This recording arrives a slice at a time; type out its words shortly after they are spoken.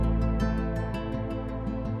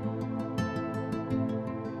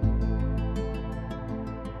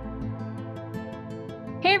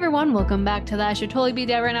Hey everyone, welcome back to the I Should Totally Be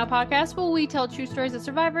Dead Right Now podcast, where we tell true stories of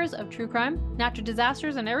survivors of true crime, natural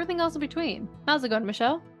disasters, and everything else in between. How's it going,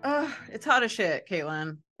 Michelle? It's hot as shit,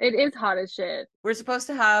 Caitlyn. It is hot as shit. We're supposed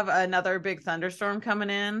to have another big thunderstorm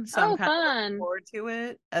coming in, so I'm Oh, kind of looking fun. forward to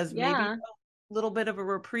it as maybe Yeah. a little bit of a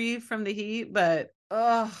reprieve from the heat, but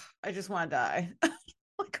I just want to die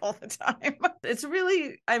like all the time. It's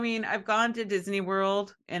really, I mean, I've gone to Disney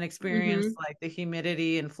World and experienced like the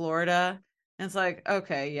humidity in Florida. And it's like,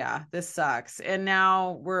 okay, yeah, this sucks. And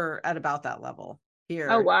now we're at about that level Oh,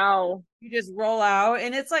 here. wow. You just roll out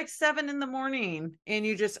and it's like 7 a.m. and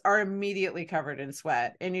you just are immediately covered in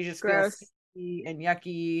sweat and you just feel Gross. sticky and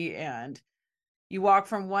yucky, and you walk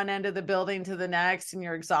from one end of the building to the next and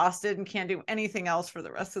you're exhausted and can't do anything else for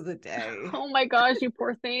the rest of the day. Oh my gosh, you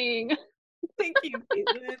poor thing. Thank you,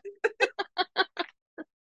 Caitlin.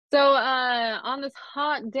 So, on this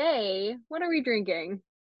hot day, what are we drinking?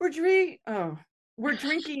 We're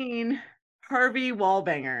drinking Harvey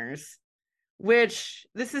Wallbangers, which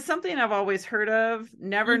this is something I've always heard of,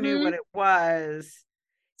 never knew what it was.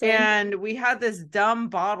 Same. And we had this dumb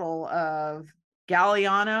bottle of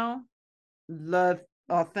Galliano La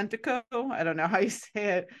Authentico. I don't know how you say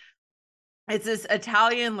it. It's this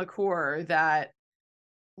Italian liqueur that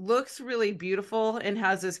looks really beautiful and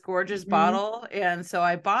has this gorgeous bottle. And so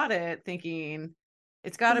I bought it thinking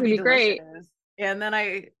it's got This to would be be delicious. great. And then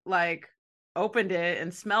I like opened it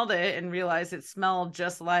and smelled it and realized it smelled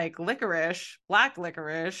just like licorice, black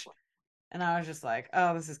licorice. And I was just like,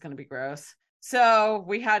 oh, this is going to be gross. So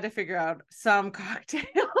we had to figure out some cocktail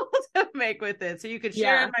to make with it so you could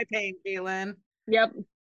share Yeah. in my pain, Caitlin. Yep.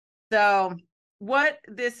 So what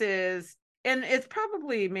this is, and it's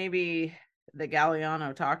probably maybe the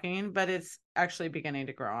Galliano talking, but it's actually beginning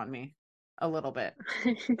to grow on me a little bit.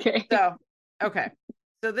 Okay. So, okay.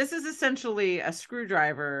 So this is essentially a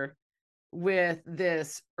screwdriver with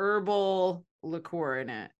this herbal liqueur in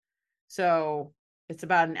it. So it's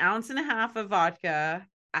about 1.5 ounces of vodka,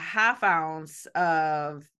 a half ounce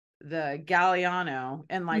of the Galliano,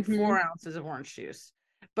 and like 4 ounces of orange juice.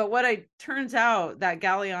 But what it turns out that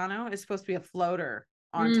Galliano is supposed to be a floater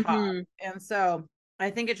on top. And so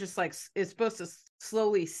I think it's just like it's supposed to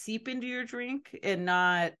slowly seep into your drink and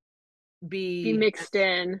not Be be mixed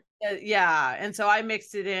in. yeah. And so I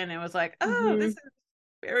mixed it in and was like, oh, this Mm-hmm. is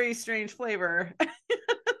very strange flavor.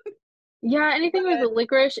 Yeah, anything with But the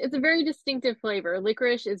licorice, it's a very distinctive flavor.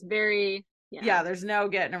 Licorice is very, yeah, yeah, there's no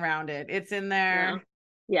getting around it. It's in yeah, there. So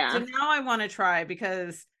yeah. now I want to try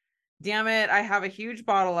because damn it, I have a huge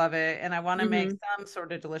bottle of it and I want to make some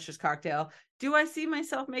sort of delicious cocktail. Do I see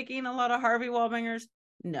myself making a lot of Harvey Wallbangers?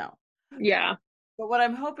 No. Yeah. But what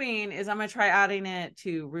I'm hoping is I'm going to try adding it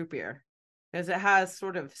to root beer because it has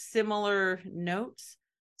sort of similar notes.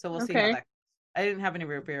 So we'll see how that Okay. goes. I didn't have any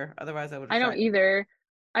root beer. Otherwise, I would have I don't tried. either.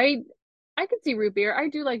 I I could see root beer. I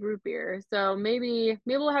do like root beer. So maybe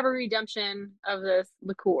we'll have a redemption of this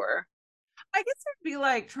liqueur. I guess it'd be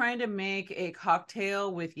like trying to make a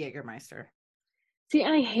cocktail with Jägermeister. See,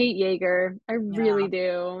 I hate Jaeger. I Yeah. really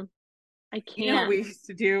do. I You know what we can't. used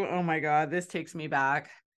to do? Oh my God, this takes me back.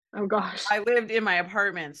 Oh gosh. I lived in my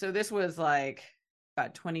apartment. So this was like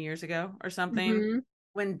about 20 years ago or something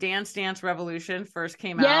when Dance Dance Revolution first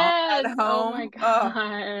came out at Yes. Oh my home. Oh,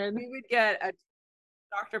 God. we would get a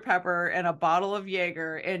Dr. Pepper and a bottle of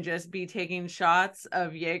Jaeger and just be taking shots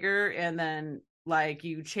of Jaeger and then like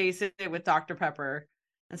you chase it with Dr. Pepper.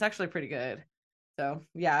 It's actually pretty good. So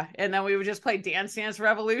yeah. And then we would just play Dance Dance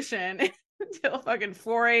Revolution until fucking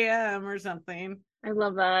 4 a.m. or something. I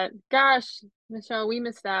love that. Gosh, Michelle, we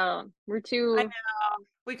missed out. We're I too, know.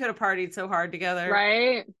 We could have partied so hard together.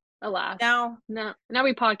 right? Alas. Now, Now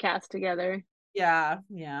we podcast together. yeah,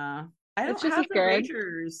 yeah. I It's don't just have as the good.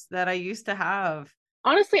 Ragers that I used to have.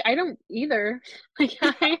 Honestly, I don't either. Like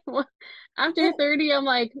after Well, 30, I'm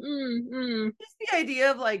like, just the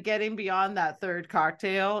idea of like getting beyond that third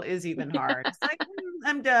cocktail is even hard. It's like,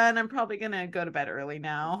 I'm done. I'm probably gonna go to bed early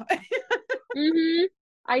now. mm-hmm.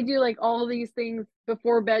 I do like all these things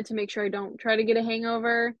before bed to make sure I don't try to get a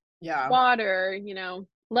hangover. Yeah. Water,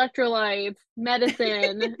 electrolytes,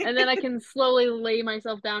 medicine, and then I can slowly lay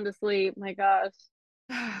myself down to sleep. My gosh.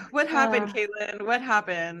 What happened, Uh, Caitlin? What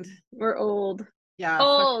happened? we're old. Yeah, fuck.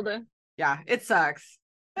 Old. Yeah, it sucks.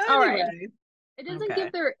 All right. Anyway, It doesn't okay.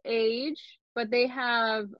 give their age, but they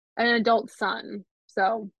have an adult son.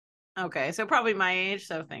 So, Okay, so probably my age,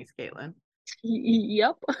 so thanks, Caitlin.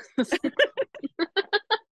 yep.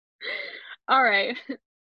 All right.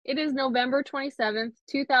 It is November 27th,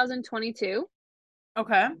 2022,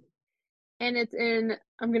 Okay. and it's in,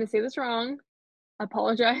 I'm going to say this wrong. I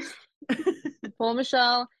apologize. Paul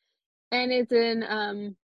Michelle, and it's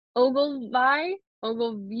in Ogilvy,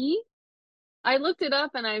 Ogilvy. I looked it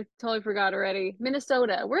up and I totally forgot already.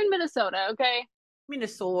 Minnesota. We're in Minnesota, okay?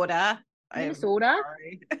 Minnesota. I am Minnesota.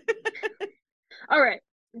 sorry. All right.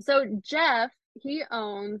 So Jeff, he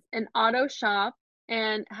owns an auto shop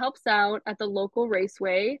and helps out at the local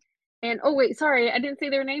raceway. And oh wait, sorry, I didn't say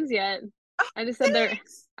their names yet. I just said their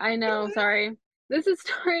Thanks. I know, sorry. This is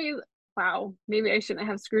story. Wow, maybe I shouldn't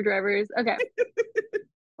have screwdrivers. Okay.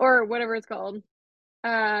 Or whatever it's called. Oh,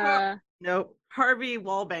 Uh nope. Harvey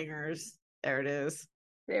Wallbangers. There it is.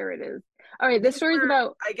 there it is. All right, this These story is were,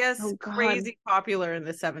 about I guess, oh God. crazy popular in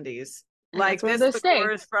the 70s. And that's Like where this they stay.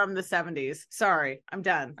 liqueur is from the 70s. Sorry, I'm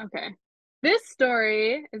done. Okay. This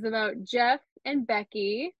story is about Jeff and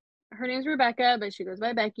Becky. Her name's Rebecca, but she goes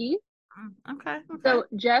by Becky. Okay, okay. So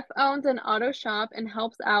Jeff owns an auto shop and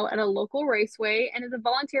helps out at a local raceway and is a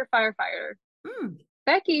volunteer firefighter. Hmm.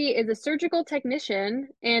 Becky is a surgical technician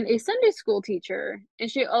and a Sunday school teacher, and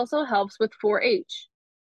she also helps with 4-H.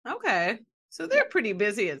 Okay. So Yeah. they're pretty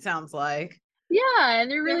busy, it sounds like. Yeah, and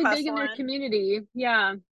they're They're really big in their hustling. community.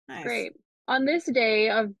 Yeah, Nice. great. On this day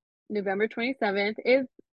of November 27th is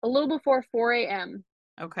a little before 4 a.m.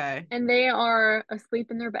 Okay. and they are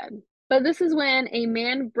asleep in their bed. But this is when a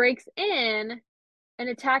man breaks in and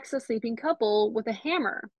attacks a sleeping couple with a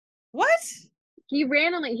hammer. What?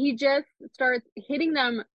 He just starts hitting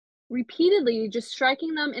them repeatedly, just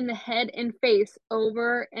striking them in the head and face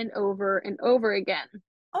over and over and over again.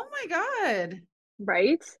 Oh my God.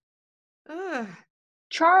 Right? Ugh.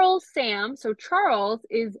 So Charles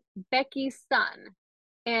is Becky's son,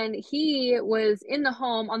 and he was in the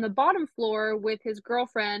home on the bottom floor with his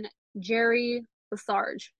girlfriend, Jerry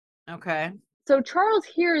Lesarge. Okay. So Charles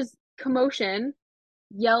hears commotion,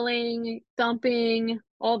 yelling, thumping,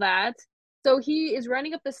 all that. So he is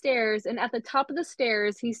running up the stairs, and at the top of the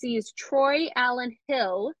stairs, he sees Troy Allen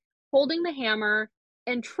Hill holding the hammer,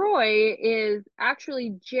 and Troy is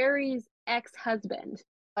actually Jerry's ex-husband.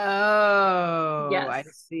 Oh, I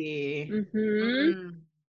Yes. see. Mm-hmm. Mm.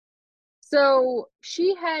 So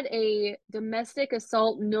she had a domestic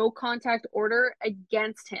assault no contact order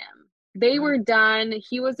against him. They Mm. were done.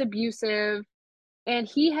 He was abusive. And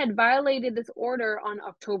he had violated this order on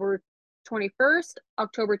October 21st,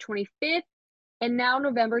 October 25th, and now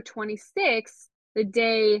November 26th, the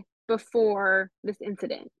day before this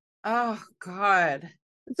incident. Oh God.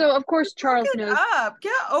 So, of course, Look Charles it knows up.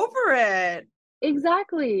 Get over it.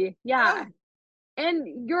 exactly. Yeah. Ugh.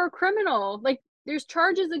 And you're a criminal. Like, there's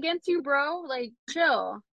charges against you, bro. Like,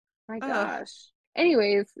 chill. My Ugh. gosh.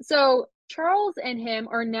 Anyways, so Charles and him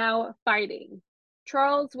are now fighting.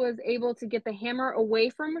 Charles was able to get the hammer away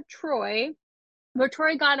from Troy, but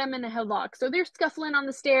Troy got him in a headlock. So they're scuffling on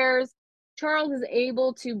the stairs. Charles is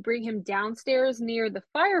able to bring him downstairs near the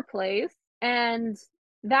fireplace. And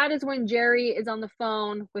that is when Jerry is on the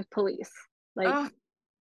phone with police. Like, Ugh.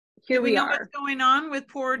 here Do we we know what's are. going on with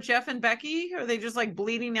poor Jeff and Becky? Are they just like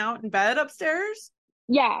bleeding out in bed upstairs?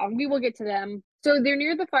 Yeah, we will get to them. So they're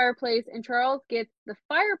near the fireplace, and Charles gets the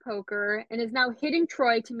fire poker and is now hitting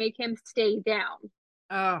Troy to make him stay down.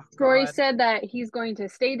 Oh Troy God. said that he's going to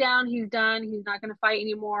stay down, he's done, he's not going to fight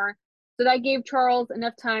anymore. So that gave Charles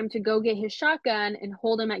enough time to go get his shotgun and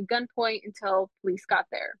hold him at gunpoint until police got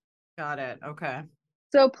there. Got it. Okay.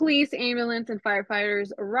 So police, ambulance, and firefighters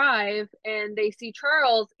arrive and they see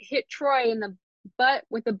Charles hit Troy in the butt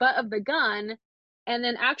with the butt of the gun, and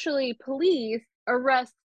then actually police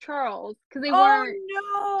arrest Charles because they Oh weren't.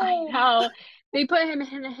 I no. know they put him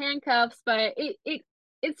in the handcuffs, but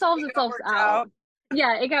it solves It got itself worked out. out.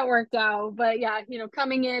 Yeah, it got worked out, but yeah,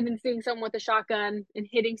 coming in and seeing someone with a shotgun and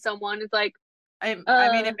hitting someone is like, I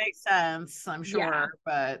mean, it makes sense, I'm yeah. sure,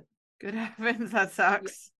 but good heavens, that Yeah.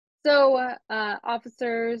 sucks. So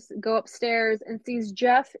officers go upstairs and sees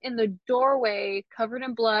Jeff in the doorway covered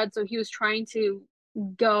in blood. So he was trying to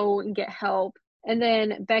go and get help. And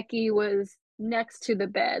then Becky was next to the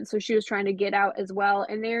bed. So she was trying to get out as well.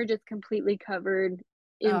 And they're just completely covered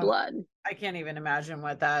in Oh, blood. I can't even imagine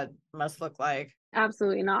what that must look like.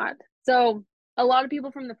 Absolutely not. So a lot of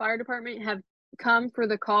people from the fire department have come for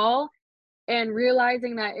the call and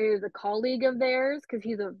realizing that it is a colleague of theirs because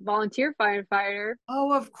he's a volunteer firefighter.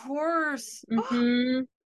 Oh, of course. Oh, Mm-hmm.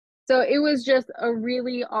 So it was just a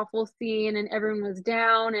really awful scene and everyone was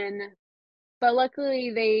down but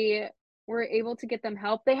luckily they were able to get them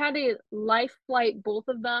help. They had a life flight both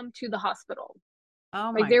of them to the hospital.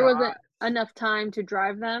 oh Like my there God, wasn't enough time to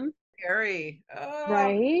drive them. scary. Oh,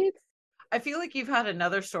 Right? I feel like you've had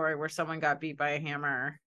another story where someone got beat by a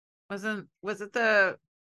hammer. Was it the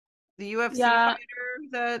UFC Yeah, fighter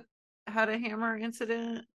that had a hammer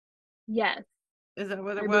incident? yes, Is that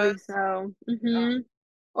what it I was? believe so. Oh, Mm-hmm.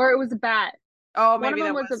 Or it was a bat. oh, One of maybe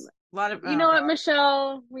them that was a was. A lot of, You oh know what, God,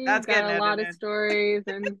 Michelle? We've that's got getting a lot of edited. stories,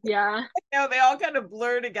 and yeah, They all kind of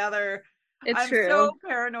blur together. it's I'm so true.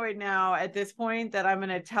 paranoid now at this point that I'm going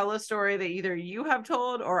to tell a story that either you have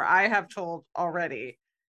told or I have told already.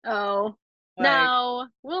 Oh, Like, now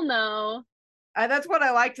we'll know, that's what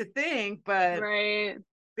I like to think, but right?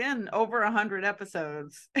 been over 100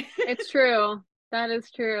 episodes. It's true. That is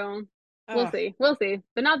true. We'll Oh, see. We'll see,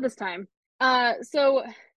 but not this time. So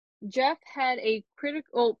Jeff had a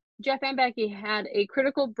critical, Jeff and Becky had a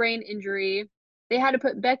critical brain injury. They had to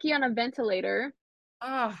put Becky on a ventilator,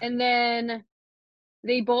 oh, and then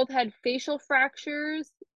they both had facial fractures,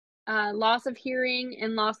 loss of hearing,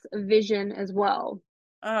 and loss of vision as well.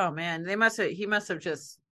 oh man. He must have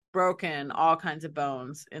just broken all kinds of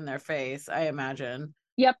bones in their face, I imagine.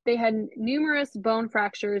 Yep, they had numerous bone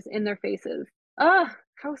fractures in their faces. Ugh,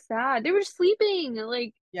 how sad. They were sleeping.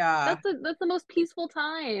 Like Yeah, that's the most peaceful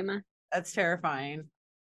time. that's terrifying.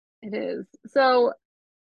 It is. So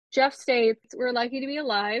Jeff states, we're lucky to be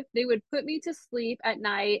alive. They would put me to sleep at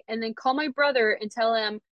night and then call my brother and tell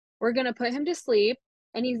him we're going to put him to sleep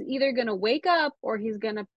and he's either going to wake up or he's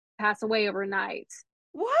going to pass away overnight.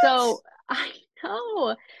 What? So I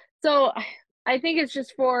know. So I think it's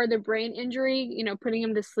just for the brain injury, putting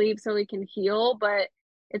him to sleep so he can heal, but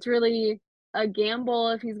it's really a gamble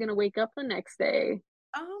if he's going to wake up the next day,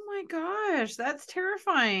 Oh my gosh, that's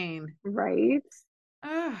terrifying. right?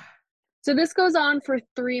 Ugh. So this goes on for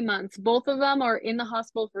 3 months. Both of them are in the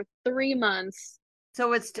hospital for 3 months,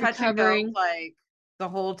 So it's touch and go recovering. like the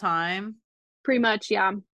whole time. Pretty much,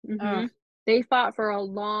 yeah. Oh, They fought for a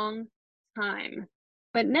long time.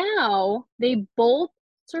 But now they both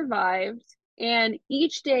survived, and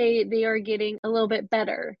each day they are getting a little bit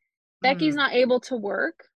better. Becky's mm. not able to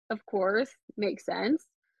work, of course, makes sense.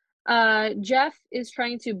 Jeff is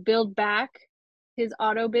trying to build back his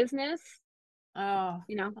auto business, Oh,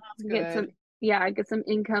 you know, that's get some, good. yeah, get some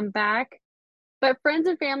income back. But friends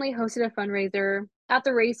and family hosted a fundraiser at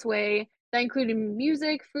the raceway that included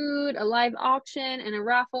music, food, a live auction, and a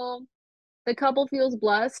raffle. The couple feels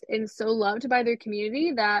blessed and so loved by their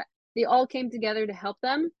community that they all came together to help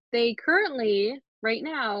them. They currently, right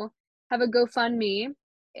now, have a GoFundMe,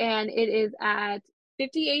 and it is at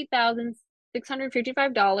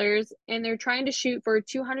 $58,655, and they're trying to shoot for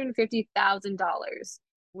 $250,000.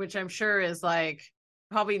 Which I'm sure is like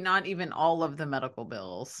probably not even all of the medical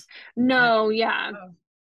bills. And No, yeah, oh,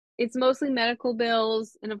 it's mostly medical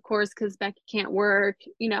bills, and of course, because Becky can't work,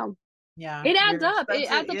 yeah, it adds they're up. It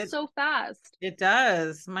expensive. adds up so fast. It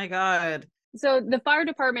does. My God. So the fire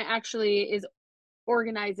department actually is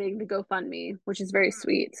organizing the GoFundMe, which is very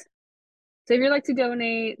sweet. So if you'd like to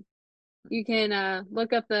donate, you can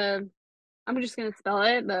look up I'm just gonna spell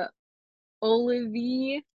it, the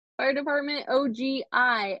Olivie Fire Department, Ogilvie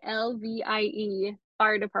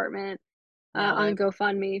Fire Department, Nailed on it.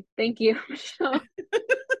 GoFundMe. Thank you, Michelle.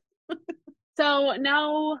 So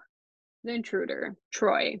now the intruder,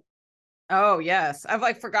 Troy. Oh, yes. I've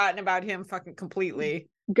like forgotten about him fucking completely.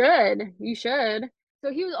 Good, you should.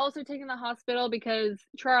 So he was also taken to the hospital because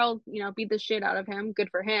Charles, beat the shit out of him. Good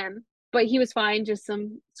for him. But he was fine, just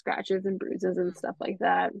some scratches and bruises and stuff like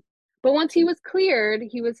that. But once he was cleared,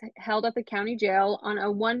 he was held at the county jail on a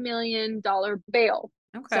 $1 million bail.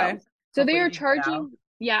 Okay. So they Hopefully are he can get out. charging,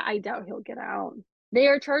 yeah, I doubt he'll get out. They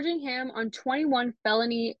are charging him on 21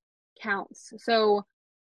 felony counts. So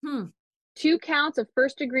Hmm. 2 counts of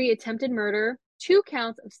first degree attempted murder, 2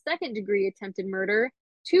 counts of second degree attempted murder,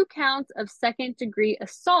 2 counts of second degree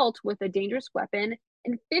assault with a dangerous weapon,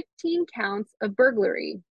 and 15 counts of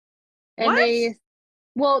burglary. And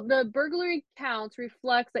What? the burglary counts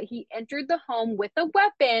reflects that he entered the home with a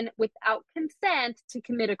weapon without consent to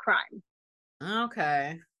commit a crime.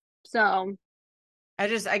 Okay. So, I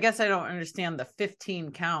guess I don't understand the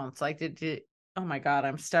 15 counts. Like, oh my God,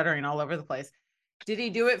 I'm stuttering all over the place. Did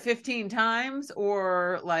he do it 15 times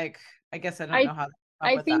or like, I guess I don't I know how to come up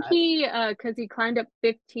I with think that. because he climbed up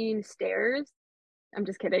 15 stairs. I'm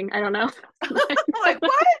just kidding. I don't know. I'm like,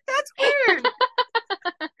 what? That's weird.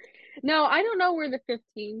 No, I don't know where the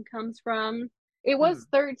 15 comes from. It Hmm. was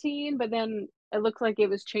 13, but then it looks like it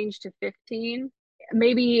was changed to 15.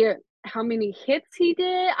 Maybe how many hits he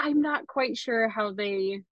did. I'm not quite sure how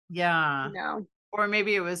they, Yeah. you know. Or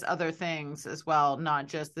maybe it was other things as well, not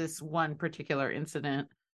just this one particular incident.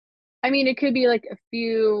 I mean, it could be like a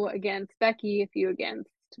few against Becky, a few against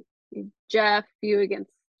Jeff, few against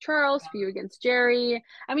Charles, few against Jerry.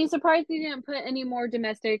 I mean, surprised he didn't put any more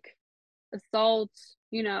domestic assault,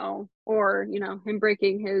 or, him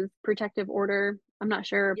breaking his protective order. I'm not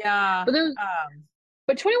sure. Yeah. But there's Um,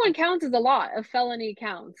 but 21 counts is a lot of felony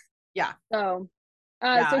counts. yeah. So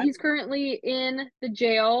So Yeah. he's currently in the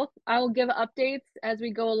jail. I will give updates as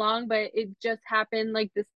we go along, but it just happened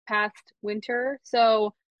like this past winter.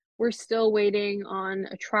 So we're still waiting on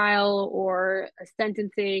a trial or a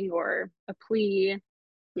sentencing or a plea.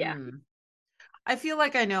 Yeah. Mm. I feel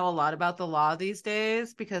like I know a lot about the law these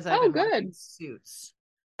days because I've Oh, been watching good. Suits.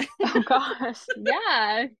 Oh gosh.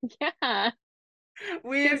 Yeah. Yeah.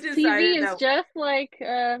 We've Because TV decided is that, just like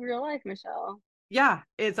real life, Michelle. yeah,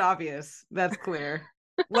 it's obvious. That's clear.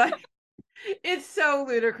 Like, it's so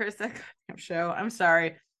ludicrous, that goddamn show. I'm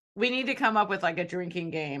sorry. We need to come up with like a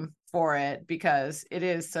drinking game for it because it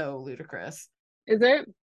is so ludicrous. Is it?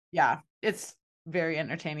 Yeah, it's very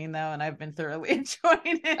entertaining though, and I've been thoroughly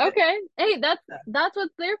enjoying it. Okay. Hey, that's So, that's what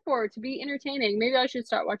it's there for, to be entertaining. Maybe I should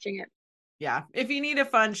start watching it. yeah, if you need a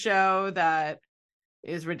fun show that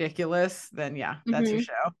is ridiculous, then yeah, that's your Mm-hmm.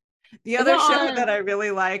 show. The Is it other show on that I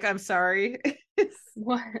really like, I'm sorry, is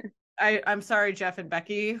what? I'm sorry, Jeff and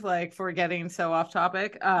Becky, like for getting so off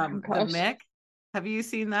topic. Oh The gosh. Mick. Have you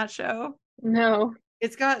seen that show? No.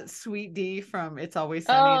 It's got Sweet D from It's Always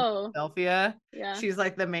Sunny in Oh, Philadelphia. yeah. She's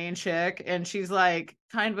like the main chick, and she's like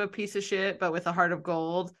kind of a piece of shit, but with a heart of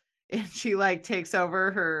gold. And she like takes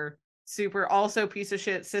over her super also piece of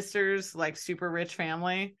shit sister's like super rich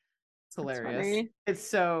family. It's That's hilarious. funny. It's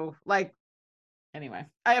so like anyway.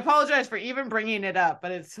 I apologize for even bringing it up,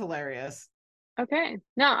 but it's hilarious. Okay.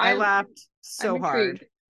 No, I I'm laughed I'm so hard. intrigued.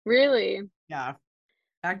 Really. Yeah.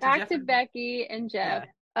 Back to Back Jeff to and Becky. Becky and Jeff.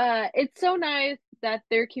 Yeah. It's so nice that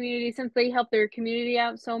their community, since they help their community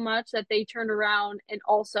out so much, that they turned around and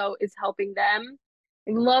also is helping them.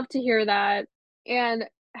 I love to hear that. And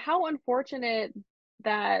how unfortunate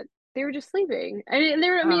that they were just sleeping. I mean,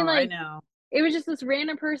 Oh, I like, know. it was just this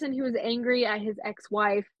random person who was angry at his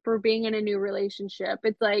ex-wife for being in a new relationship.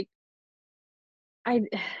 It's like I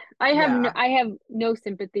Yeah. I have no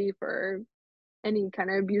sympathy for any kind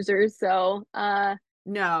of abusers. So,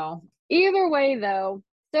 No. either way though,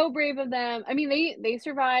 so brave of them. I mean, they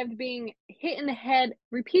survived being hit in the head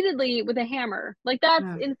repeatedly with a hammer. Like that's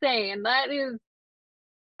Ugh. insane. That is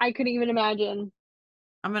I couldn't even imagine.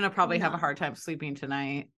 I'm gonna Could probably have a not. hard time sleeping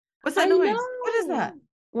tonight. What's that I noise? What is know. that?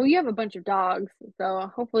 Well, you have a bunch of dogs, so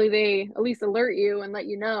hopefully they at least alert you and let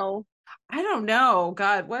you know. I don't know.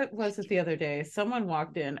 God, what was it the other day? Someone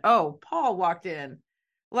walked in. Oh, Paul walked in,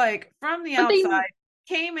 like from the But they outside,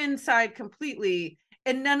 came inside completely,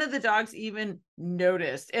 and none of the dogs even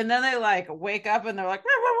noticed. And then they like wake up and they're like,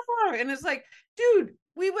 "Rah, rah, rah," and it's like, dude,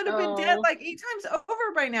 we would have been dead oh, like 8 times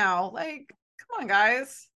over by now. Like, come on,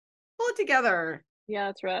 guys, pull it together. yeah,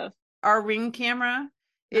 that's rough. Our Ring camera,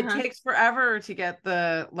 it Uh-huh. takes forever to get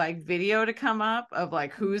the like video to come up of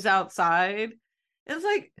like who's outside. It's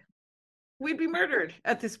like we'd be murdered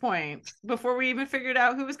at this point before we even figured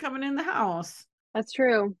out who was coming in the house. That's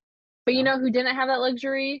true. But you So know who didn't have that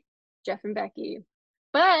luxury? Jeff and Becky.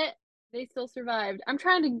 But they still survived. I'm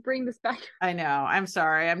trying to bring this back. I know. I'm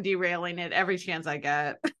sorry. I'm derailing it every chance I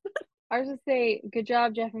get. I was just say, good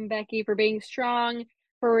job, Jeff and Becky, for being strong,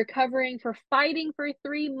 for recovering, for fighting for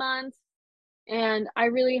 3 months. And I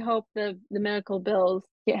really hope the medical bills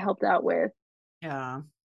get helped out with Yeah.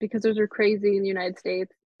 because those are crazy in the United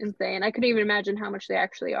States. Insane. I couldn't even imagine how much they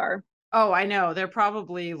actually are. Oh, I know. They're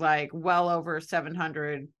probably like well over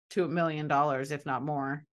 700 to $1 million, if not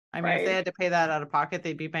more. I mean, if they Right. had to pay that out of pocket,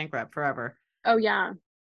 they'd be bankrupt forever. Oh yeah,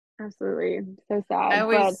 absolutely. So I sad. But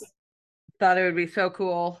always thought it would be so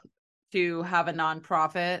cool to have a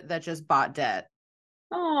nonprofit that just bought debt,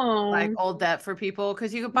 like oh, old debt for people,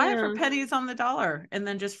 because you could buy it for yeah. pennies on the dollar and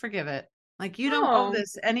then just forgive it. Like, you don't owe Oh,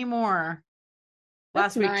 this anymore.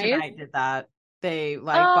 that's Last Week nice. Tonight did that. They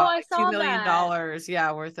like Oh, bought I like $2 saw million, that.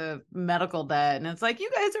 yeah, worth of medical debt. And it's like, you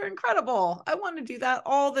guys are incredible. I want to do that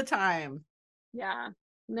all the time. Yeah.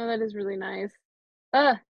 No, that is really nice.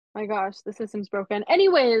 My gosh, the system's broken.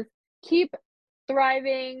 Anyways, keep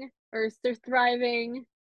thriving or they're thriving.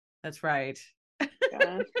 That's right.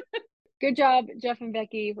 Gosh. Good job, Jeff and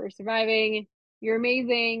Becky, for surviving. You're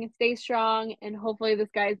amazing. Stay strong, and hopefully this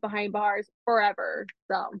guy's behind bars forever.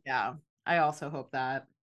 So, Yeah. I also hope that.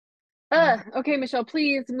 okay, Michelle,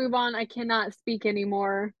 please move on. I cannot speak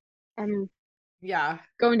anymore. I'm Yeah,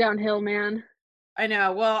 going downhill, man. I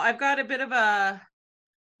know. Well, I've got a bit of a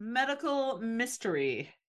medical mystery,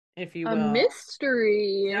 if you A will.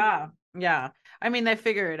 mystery. Yeah. Yeah. I mean, they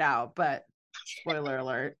figure it out, but spoiler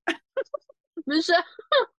alert. Michelle.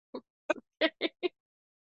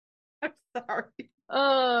 I'm sorry.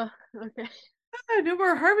 Okay. No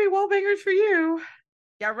more Harvey Wallbangers for you.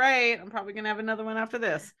 Yeah, right. I'm probably going to have another one after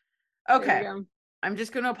this. There you Okay. go. I'm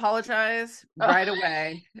just going to apologize Oh. right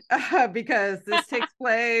away because this takes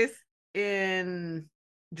place in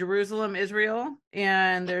Jerusalem, Israel,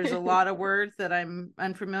 and there's a lot of words that I'm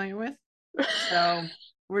unfamiliar with. So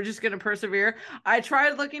we're just going to persevere. I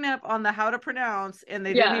tried looking up on the how to pronounce and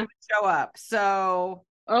they didn't Yeah. even show up. So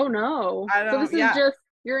Oh no. I So don't, this is yeah. just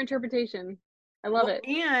your interpretation. I love Well, it.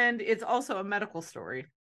 and it's also a medical story.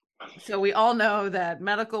 So we all know that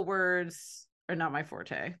medical words are not my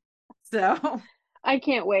forte. So I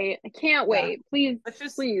can't wait. I can't yeah, wait. Please,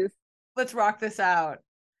 let's please. let's rock this out.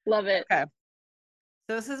 Love it. Okay.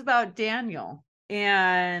 So this is about Daniel.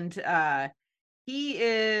 And he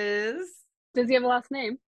is, Does he have a last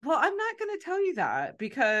name? well, I'm not going to tell you that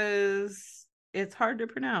because it's hard to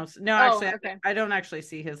pronounce. No, Oh, actually, okay. I don't actually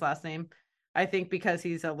see his last name. I think because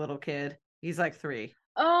he's a little kid. He's like 3.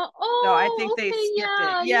 So I think Oh, they okay, skipped it.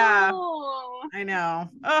 yeah, Yeah, no. I know.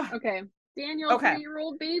 Oh, Okay. Daniel, okay.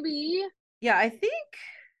 3-year-old baby. Yeah, I think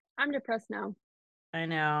I'm depressed now. I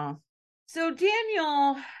know. So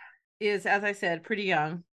Daniel is, as I said, pretty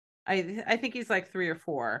young. I think he's like 3 or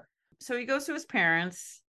 4. So he goes to his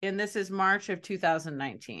parents, and this is March of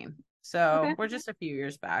 2019. So Okay. we're just a few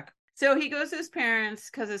years back. So he goes to his parents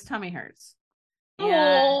because his tummy hurts. And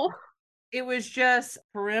Oh, it was just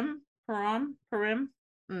Purim.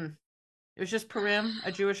 Mm. It was just Purim,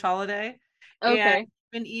 a Jewish holiday. And okay.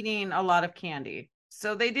 been eating a lot of candy.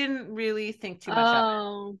 So they didn't really think too much of it.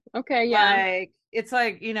 Oh, okay, yeah. Like it's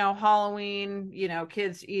like, Halloween,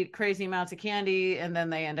 kids eat crazy amounts of candy and then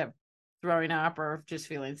they end up throwing up or just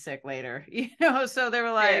feeling sick later. So they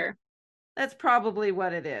were like, Fair. that's probably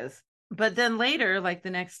what it is. But then later, like the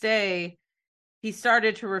next day, he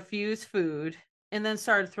started to refuse food and then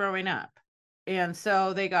started throwing up. And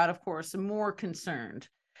so they got, of course, more concerned.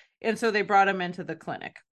 And so they brought him into the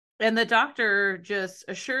clinic. And the doctor just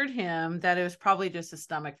assured him that it was probably just a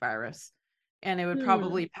stomach virus and it would Hmm.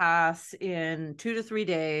 probably pass in 2 to 3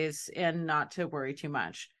 days and not to worry too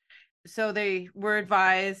much. So they were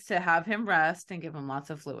advised to have him rest and give him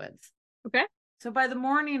lots of fluids. Okay. So by the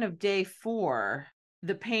morning of day 4,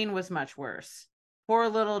 the pain was much worse. Poor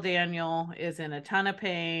little Daniel is in a ton of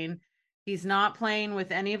pain. He's not playing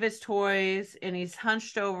with any of his toys and he's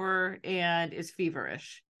hunched over and is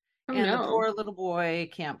feverish. Oh And the no. poor little boy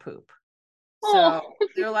can't poop. Oh, So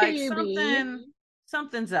they're like, baby.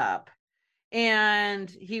 something's up. And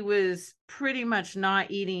he was pretty much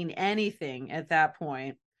not eating anything at that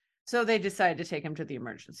point. So they decided to take him to the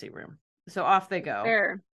emergency room. So off they go.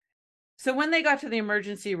 Fair. So when they got to the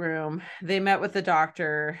emergency room, they met with the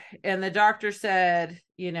doctor, and the doctor said,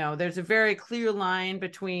 there's a very clear line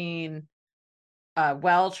between a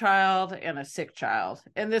well child and a sick child.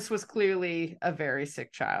 And this was clearly a very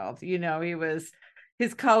sick child.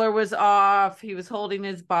 His color was off. He was holding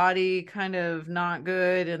his body kind of not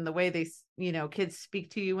good. And the way they, kids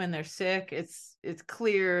speak to you when they're sick, it's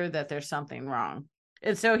clear that there's something wrong.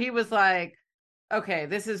 And so he was like, okay,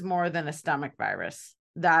 this is more than a stomach virus.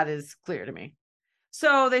 That is clear to me.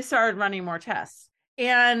 So they started running more tests.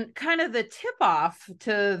 And kind of the tip off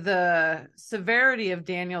to the severity of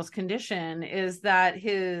Daniel's condition is that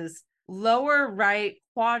his lower right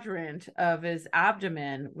quadrant of his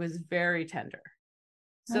abdomen was very tender.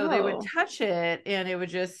 So they would Oh, touch it and it would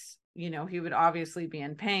just, he would obviously be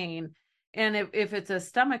in pain. And if it's a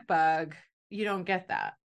stomach bug, you don't get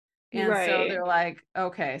that. And so right. they're like,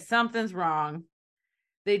 okay, something's wrong.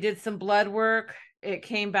 They did some blood work. It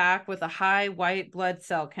came back with a high white blood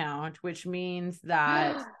cell count, which means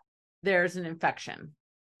that there's an infection.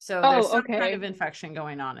 So there's Oh, some kind okay. of infection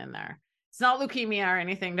going on in there. It's not leukemia or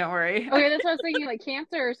anything, don't worry. Okay, that's what I was thinking, like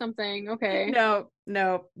cancer or something. Okay.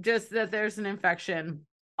 No, just that there's an infection.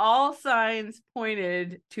 All signs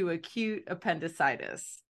pointed to acute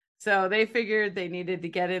appendicitis. So they figured they needed to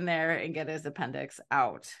get in there and get his appendix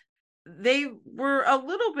out. They were a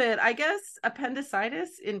little bit, I guess,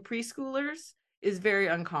 appendicitis in preschoolers is very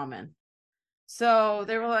uncommon. So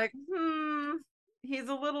they were like, he's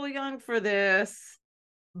a little young for this,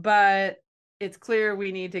 but it's clear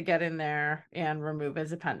we need to get in there and remove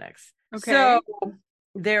his appendix. Okay. So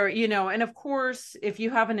there, and of course, if you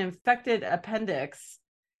have an infected appendix,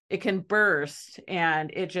 it can burst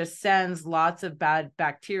and it just sends lots of bad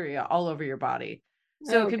bacteria all over your body.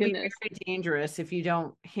 So it Oh, can be goodness. very dangerous if you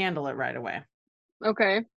don't handle it right away.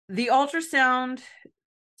 Okay. The ultrasound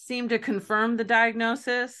seemed to confirm the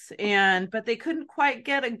diagnosis but they couldn't quite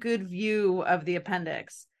get a good view of the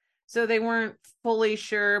appendix. So they weren't fully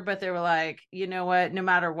sure, but they were like, you know what, no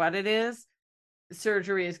matter what it is,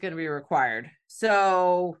 surgery is going to be required.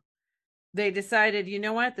 So they decided, you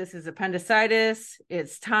know what, this is appendicitis.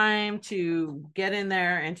 It's time to get in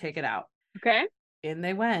there and take it out. Okay. In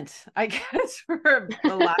they went, I guess, for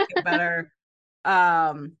a lack of better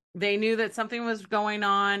They knew that something was going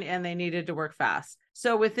on and they needed to work fast.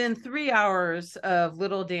 So within 3 hours of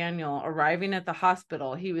little Daniel arriving at the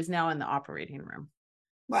hospital, he was now in the operating room.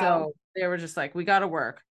 Wow. So they were just like, we got to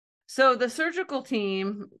work. So the surgical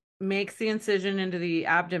team makes the incision into the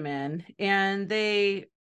abdomen and they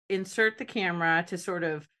insert the camera to sort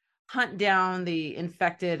of hunt down the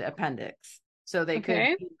infected appendix so they could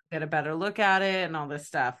Okay. get a better look at it and all this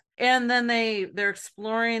stuff. And then they're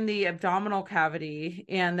exploring the abdominal cavity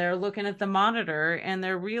and they're looking at the monitor and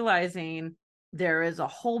they're realizing there is a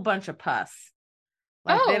whole bunch of pus.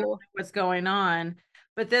 Like they don't know Oh, what's going on,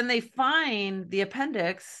 but then they find the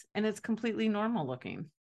appendix and it's completely normal looking.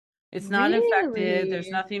 It's not infected, there's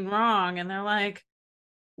really? nothing wrong, and they're like,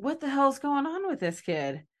 what the hell's going on with this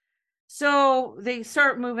kid? So they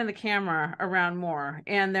start moving the camera around more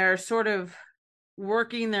and they're sort of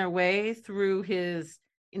working their way through his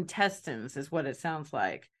intestines, is what it sounds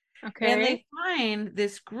like. And Okay. they find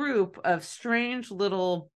this group of strange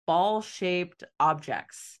little ball shaped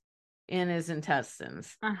objects in his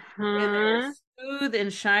intestines. And they were Uh-huh. smooth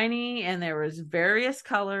and shiny, and there was various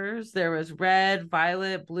colors. There was red,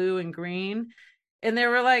 violet, blue, and green. And they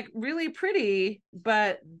were like really pretty,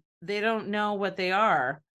 but they don't know what they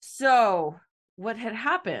are. So what had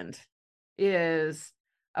happened is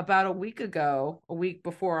about a week ago, a week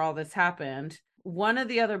before all this happened, one of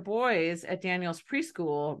the other boys at Daniel's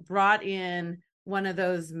preschool brought in one of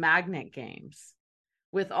those magnet games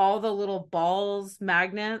with all the little balls,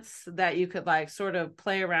 magnets that you could like sort of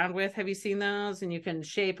play around with. Have you seen those? And you can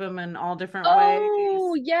shape them in all different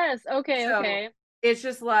Oh, ways. yes. Okay, So okay. it's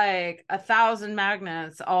just like 1,000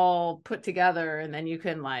 magnets all put together, and then you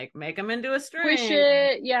can like make them into a Squish string.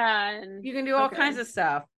 it. Yeah, and You can do all okay. kinds of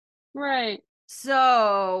stuff. Right.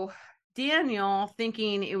 So Daniel,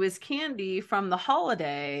 thinking it was candy from the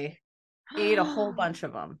holiday, ate a whole bunch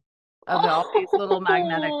of them, of all these little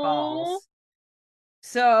magnetic Oh. balls.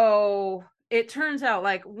 So it turns out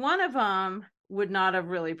like one of them would not have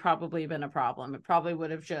really probably been a problem. It probably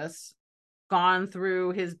would have just gone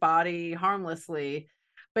through his body harmlessly.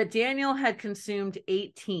 But Daniel had consumed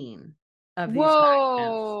 18 of these magnets.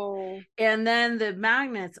 Whoa. And then the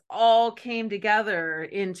magnets all came together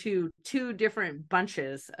into two different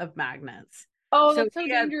bunches of magnets. Oh, So that's so he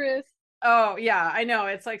had, dangerous. oh, yeah, I know.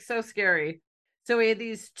 It's like so scary. So he had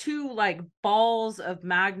these two like balls of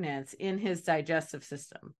magnets in his digestive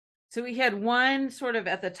system. So he had one sort of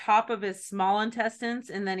at the top of his small intestines,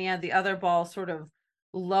 and then he had the other ball sort of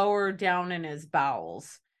lower down in his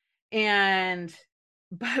bowels. And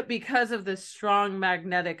but because of the strong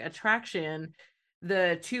magnetic attraction,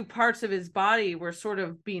 the two parts of his body were sort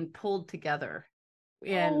of being pulled together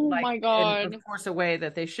in Oh like my in of God. course a way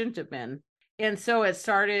that they shouldn't have been. And so it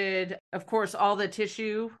started, of course, all the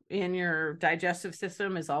tissue in your digestive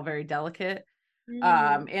system is all very delicate.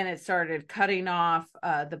 Mm. And it started cutting off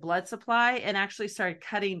the blood supply and actually started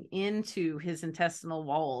cutting into his intestinal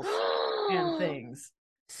walls and things.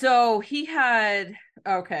 So he had,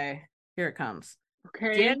 okay, here it comes.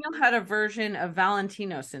 Okay. Daniel had a version of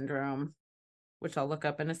Valentino syndrome, which I'll look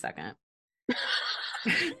up in a second.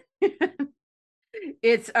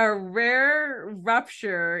 It's a rare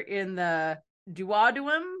rupture in the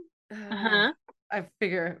duodenum. Uh-huh. I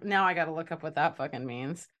figure now I got to look up what that fucking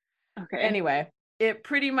means. Okay. Anyway, it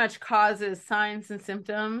pretty much causes signs and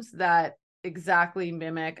symptoms that exactly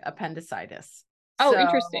mimic appendicitis. Oh, So,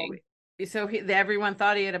 interesting. everyone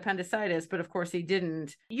thought he had appendicitis, but of course he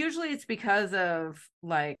didn't. Usually it's because of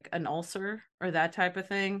like an ulcer or that type of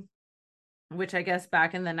thing, which I guess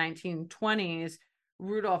back in the 1920s,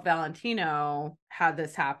 Rudolph Valentino had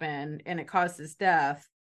this happen and it caused his death,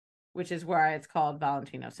 which is why it's called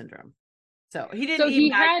Valentino syndrome. So he didn't So eat he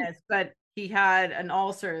had, magnets, but he had an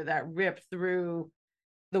ulcer that ripped through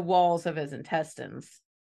the walls of his intestines, so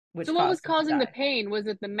which what was caused him to causing the die. pain? Was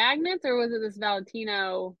it the magnets or was it this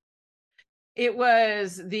Valentino? It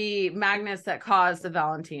was the magnets that caused the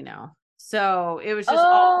Valentino. So it was just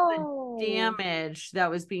all the Oh, damage that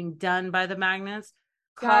was being done by the magnets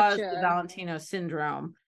caused the gotcha. Valentino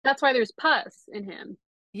syndrome. That's why there's pus in him.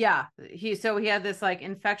 Yeah, he had this like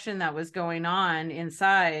infection that was going on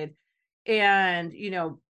inside, and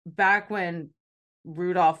back when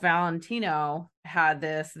Rudolph Valentino had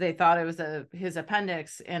this, they thought it was his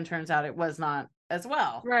appendix, and turns out it was not as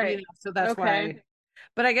well. Right. So that's Okay. why.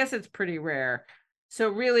 But I guess it's pretty rare. So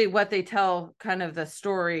really, what they tell kind of the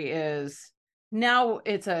story is now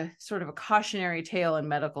it's a sort of a cautionary tale in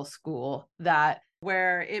medical school that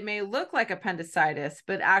where it may look like appendicitis,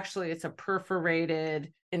 but actually it's a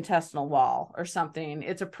perforated intestinal wall or something.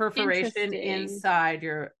 It's a perforation Interesting. inside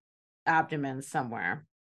your abdomen somewhere.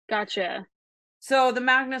 Gotcha. So the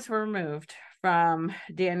magnets were removed from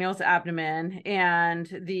Daniel's abdomen, and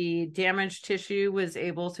the damaged tissue was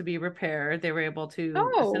able to be repaired. They were able to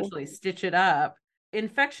Oh. essentially stitch it up.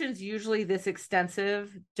 Infections usually this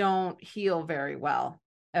extensive don't heal very well,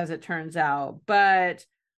 as it turns out. But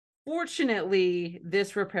fortunately,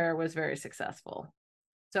 this repair was very successful.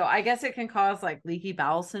 So I guess it can cause like leaky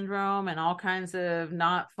bowel syndrome and all kinds of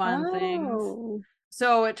not fun things. Oh.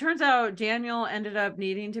 So it turns out Daniel ended up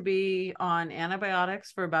needing to be on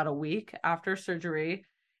antibiotics for about a week after surgery.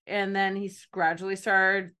 And then he gradually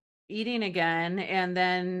started eating again. And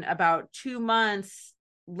then about 2 months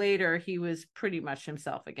later, he was pretty much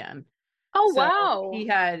himself again. Oh, So wow.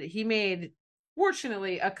 he made,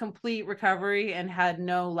 fortunately, a complete recovery and had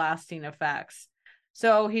no lasting effects.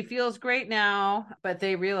 So he feels great now, but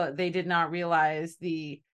they did not realize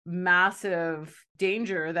the massive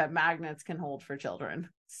danger that magnets can hold for children.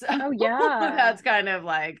 So Oh, yeah. that's kind of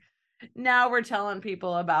like, now we're telling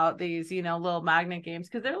people about these, little magnet games,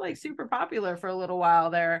 because they're like super popular for a little while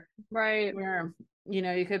there, Right. where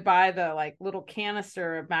you could buy the like little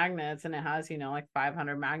canister of magnets, and it has like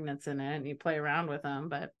 500 magnets in it, and you play around with them,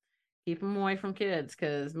 but keep them away from kids,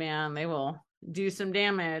 because man, they will do some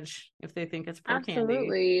damage if they think it's poor candy.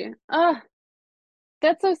 Absolutely. Oh,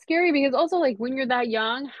 that's so scary because also like when you're that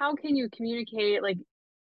young, how can you communicate like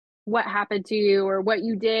what happened to you or what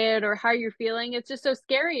you did or how you're feeling? It's just so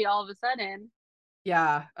scary all of a sudden.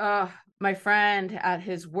 Yeah. My friend at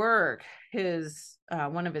his work, his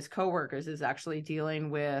one of his coworkers is actually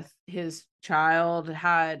dealing with his child.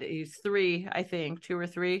 He's 3, I think, 2 or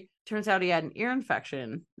 3. Turns out he had an ear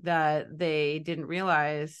infection that they didn't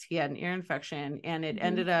realize he had an ear infection, and it Mhm.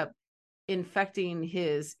 ended up infecting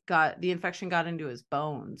his got the infection got into his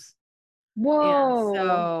bones. And Whoa.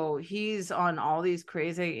 so he's on all these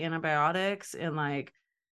crazy antibiotics, and like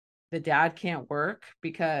the dad can't work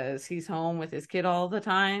because he's home with his kid all the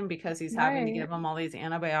time, because he's having to Right. give him all these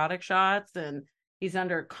antibiotic shots, and he's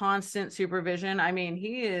under constant supervision. I mean,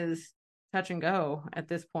 he is touch and go at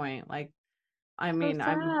this point. Like, I So mean,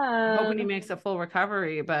 I'm hoping he sad. makes a full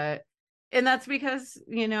recovery, and that's because,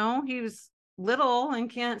 he was little and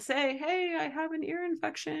can't say, "Hey, I have an ear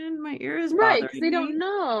infection. My ear is Right, because they bothering don't me."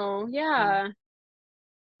 know. Yeah. Yeah.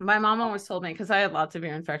 My mom always told me, because I had lots of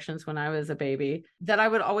ear infections when I was a baby, that I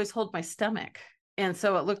would always hold my stomach. And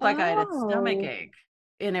so it looked like I had a stomach Oh, ache.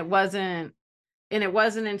 And it wasn't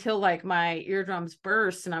until like my eardrums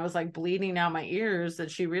burst and I was like bleeding out my ears that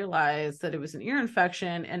she realized that it was an ear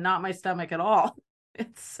infection and not my stomach at all.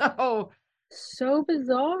 It's so, so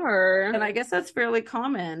bizarre. and I guess that's fairly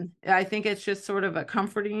common. I think it's just sort of a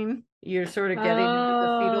comforting, you're sort of getting into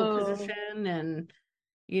the fetal Oh, position and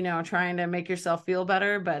trying to make yourself feel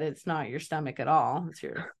better, but it's not your stomach at all. It's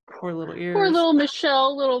your poor little poor ears. little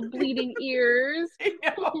Michelle, little bleeding ears.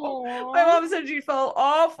 My Aww. mom said she felt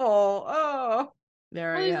awful. Oh,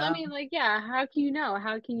 there, Well, I yeah. mean, like, yeah, how can you know?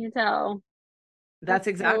 How can you tell? That's That's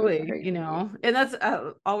so exactly, crazy. and that's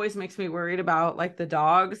always makes me worried about like the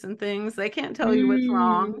dogs and things. They can't tell you what's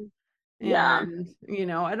wrong. Mm, yeah,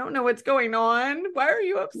 And, I don't know what's going on. Why are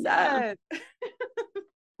you yeah. upset?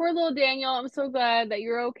 Poor little Daniel. I'm so glad that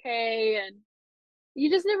you're okay. And you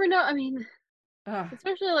just never know. I mean, Ugh,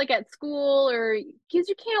 especially like at school or kids,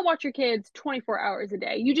 you can't watch your kids 24 hours a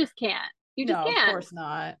day. You just can't. You just no, of can't. course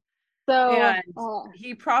not. So, And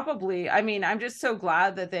he probably, I mean, I'm just so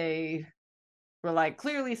glad that they were like,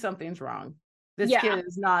 clearly something's wrong. This yeah, kid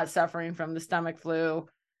is not suffering from the stomach flu.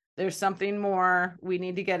 There's something more. We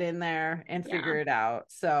need to get in there and yeah, figure it out.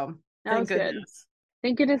 So that thank was good. goodness.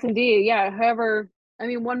 Thank goodness indeed. Yeah. However, I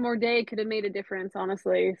mean, one more day could have made a difference,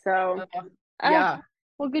 honestly. So, ah, Yeah.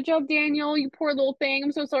 well, good job, Daniel. You poor little thing.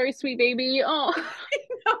 I'm so sorry, sweet baby. Oh,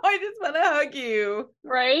 No, I just want to hug you.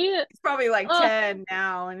 right? He's probably like Oh, 10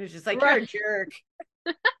 now, and he's just like, you're right. a jerk.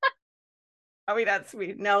 Probably not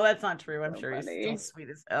sweet. No, that's not true. I'm So sure he's still funny. sweet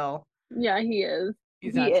as hell. Yeah, he is.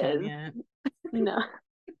 He's He not 10 is. yet. No.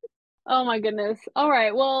 Oh my goodness. All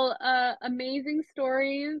right. Well, amazing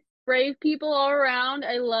stories, brave people all around.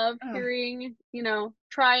 I love Oh, hearing,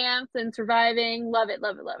 triumphs and surviving. Love it,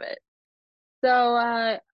 love it, love it.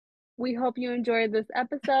 So, we hope you enjoyed this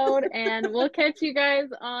episode and we'll catch you guys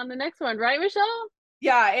on the next one, right, Michelle?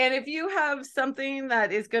 yeah, and if you have something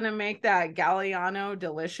that is going to make that Galliano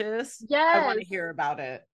delicious, I want Yes, to hear about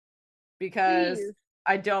it, because please.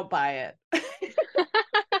 I don't buy it.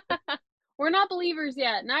 We're not believers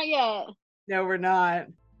yet. Not yet. No, we're not.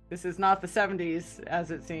 This is not the 70s, as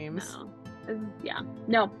it seems. No. Yeah.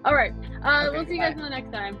 No. All right. Okay, We'll see you guys goodbye. in the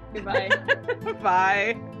next time. Goodbye.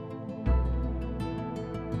 Bye.